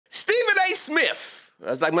Stephen A. Smith,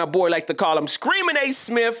 that's like my boy like to call him, Screaming A.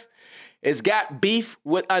 Smith, has got beef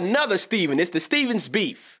with another Stephen. It's the Stevens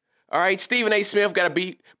beef. All right, Stephen A. Smith got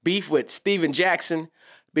a beef with Steven Jackson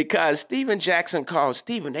because Steven Jackson called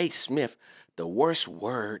Stephen A. Smith the worst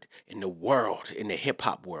word in the world, in the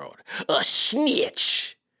hip-hop world. A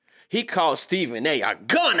snitch. He called Stephen A.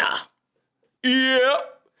 gunner. Yeah.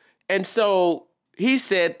 And so he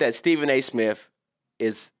said that Stephen A. Smith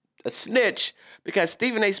is a snitch because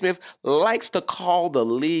Stephen A. Smith likes to call the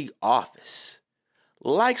league office.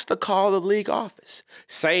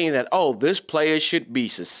 Saying that, oh, this player should be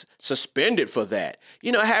suspended for that.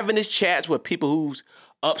 You know, having his chats with people who's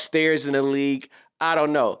upstairs in the league. I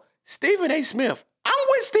don't know. Stephen A. Smith, I'm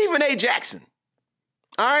with Stephen A. Jackson.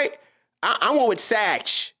 All right? I'm with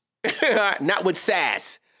Satch, not with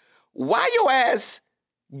Sass. Why your ass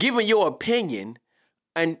giving your opinion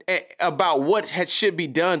and about what should be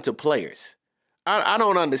done to players? I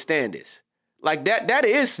don't understand this. Like, that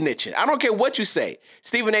is snitching. I don't care what you say.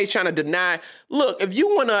 Stephen A's trying to deny. Look, if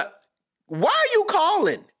you want to, why are you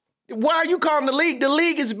calling? Why are you calling the league? The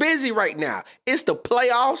league is busy right now. It's the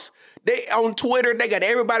playoffs. They on Twitter, they got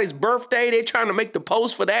everybody's birthday. They're trying to make the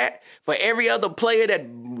post for that, for every other player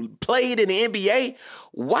that played in the NBA.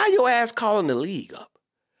 Why your ass calling the league up?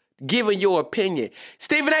 Giving your opinion.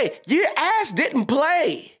 Stephen A., your ass didn't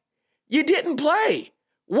play. You didn't play.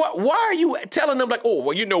 Why are you telling them like, oh,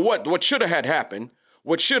 well, you know what should have had happened?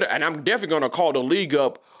 And I'm definitely going to call the league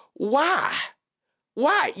up. Why?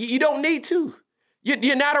 You don't need to.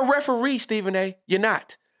 You're not a referee, Stephen A. You're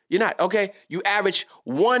not, okay? You average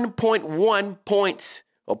 1.1 points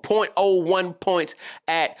or 0.01 points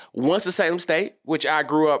at Winston-Salem State, which I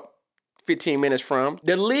grew up 15 minutes from.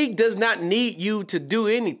 The league does not need you to do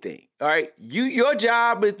anything, all right? Your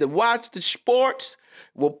job is to watch the sports,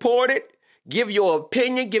 report it, give your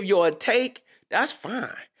opinion, give your take. That's fine.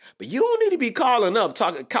 But you don't need to be calling up,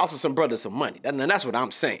 costing some brothers some money. That's what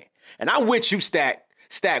I'm saying. And I'm with you, Stack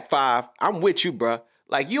 5. I'm with you, bro.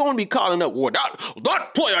 Like, you don't be calling up, well, that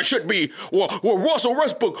player should be, well, Russell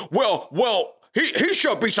Westbrook, well, he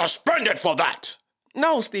should be suspended for that.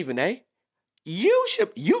 No, Stephen A.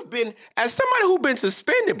 You've been, as somebody who's been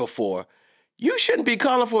suspended before, you shouldn't be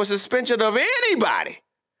calling for a suspension of anybody.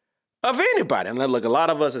 And look, a lot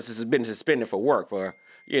of us has been suspended for work for,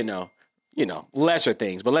 lesser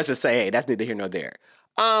things. But let's just say, hey, that's neither here nor there.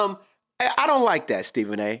 I don't like that,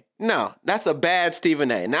 Stephen A. No, that's a bad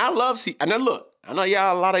Stephen A. Now, I know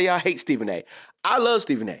a lot of y'all hate Stephen A. I love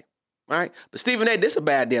Stephen A. All right? But Stephen A., this is a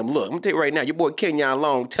bad damn look. I'm going to tell you right now, your boy Kenyon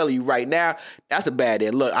Long telling you right now, that's a bad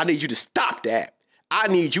damn look. I need you to stop that. I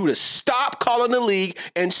need you to stop calling the league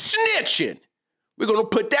and snitching. We're going to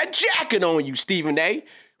put that jacket on you, Stephen A.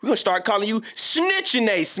 We're going to start calling you Snitching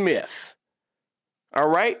A. Smith. All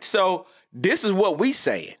right? So this is what we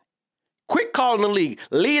saying. Quit calling the league.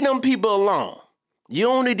 Leave them people alone. You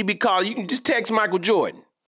don't need to be calling. You can just text Michael Jordan.